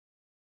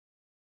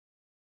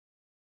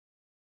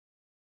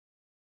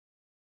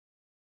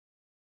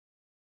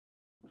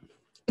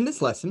In this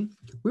lesson,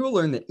 we will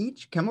learn that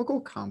each chemical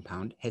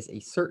compound has a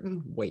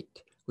certain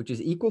weight, which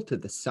is equal to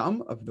the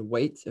sum of the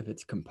weights of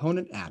its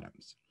component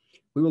atoms.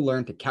 We will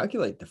learn to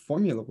calculate the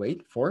formula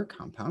weight for a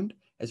compound,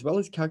 as well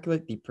as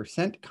calculate the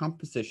percent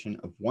composition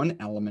of one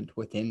element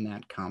within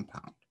that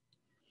compound.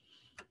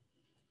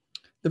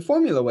 The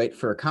formula weight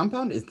for a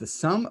compound is the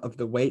sum of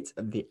the weights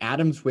of the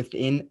atoms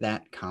within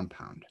that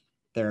compound.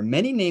 There are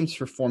many names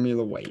for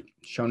formula weight,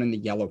 shown in the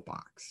yellow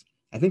box.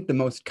 I think the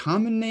most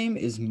common name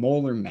is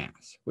molar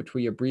mass, which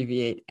we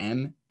abbreviate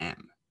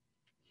MM.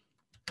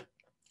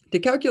 To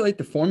calculate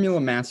the formula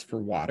mass for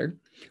water,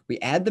 we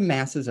add the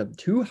masses of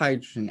 2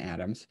 hydrogen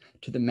atoms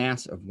to the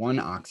mass of 1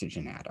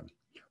 oxygen atom.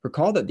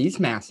 Recall that these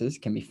masses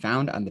can be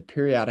found on the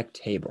periodic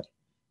table.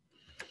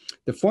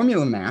 The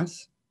formula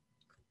mass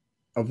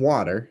of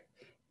water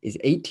is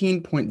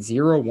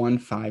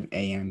 18.015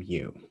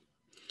 AMU.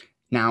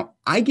 Now,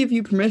 I give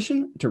you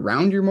permission to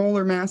round your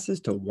molar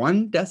masses to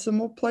 1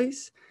 decimal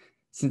place,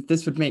 since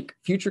this would make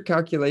future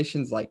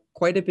calculations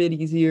quite a bit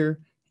easier,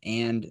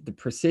 and the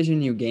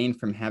precision you gain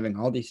from having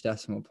all these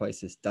decimal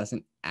places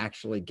doesn't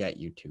actually get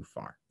you too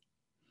far.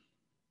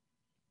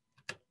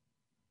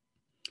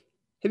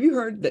 Have you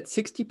heard that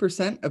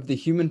 60% of the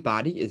human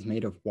body is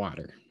made of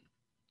water?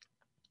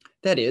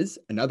 That is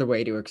another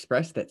way to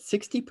express that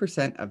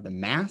 60% of the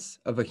mass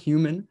of a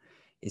human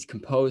is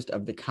composed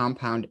of the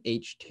compound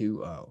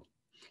H2O.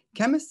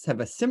 Chemists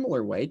have a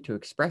similar way to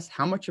express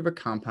how much of a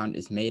compound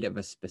is made of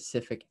a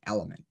specific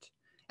element.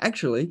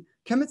 Actually,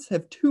 chemists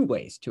have 2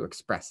 ways to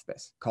express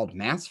this, called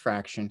mass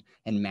fraction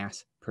and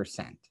mass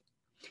percent.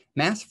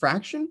 Mass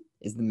fraction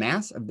is the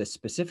mass of the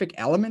specific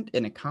element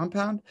in a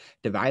compound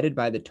divided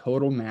by the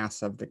total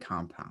mass of the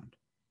compound.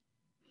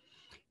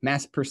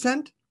 Mass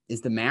percent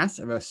is the mass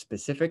of a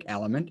specific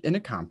element in a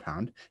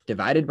compound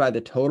divided by the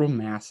total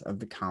mass of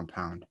the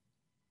compound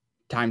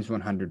times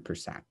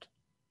 100%.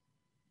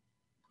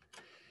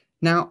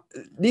 Now,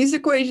 these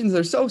equations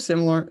are so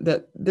similar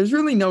that there's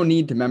really no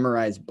need to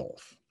memorize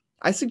both.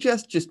 I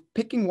suggest just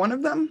picking one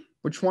of them,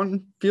 which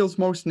one feels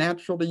most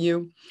natural to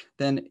you,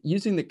 then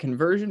using the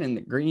conversion in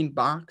the green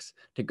box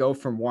to go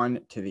from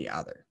one to the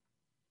other.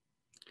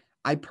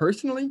 I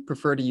personally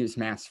prefer to use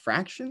mass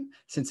fraction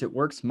since it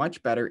works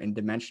much better in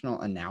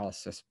dimensional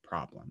analysis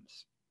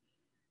problems.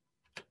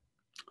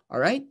 All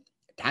right,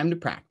 time to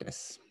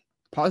practice.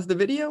 Pause the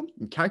video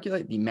and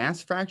calculate the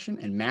mass fraction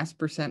and mass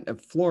percent of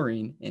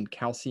fluorine in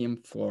calcium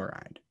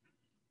fluoride.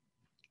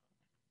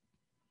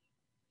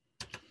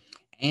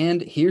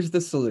 And here's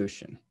the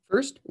solution.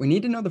 First, we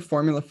need to know the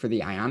formula for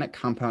the ionic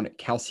compound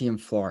calcium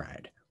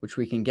fluoride, which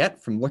we can get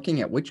from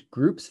looking at which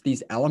groups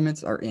these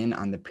elements are in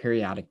on the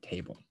periodic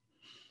table.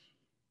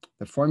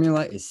 The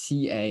formula is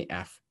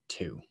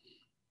CaF2.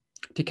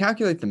 To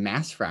calculate the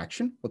mass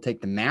fraction, we'll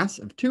take the mass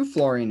of 2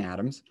 fluorine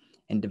atoms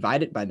and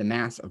divide it by the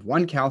mass of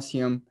 1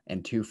 calcium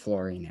and 2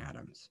 fluorine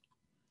atoms.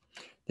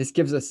 This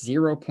gives us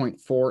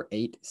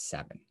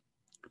 0.487.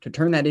 To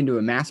turn that into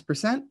a mass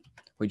percent,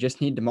 we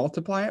just need to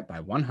multiply it by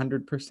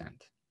 100%.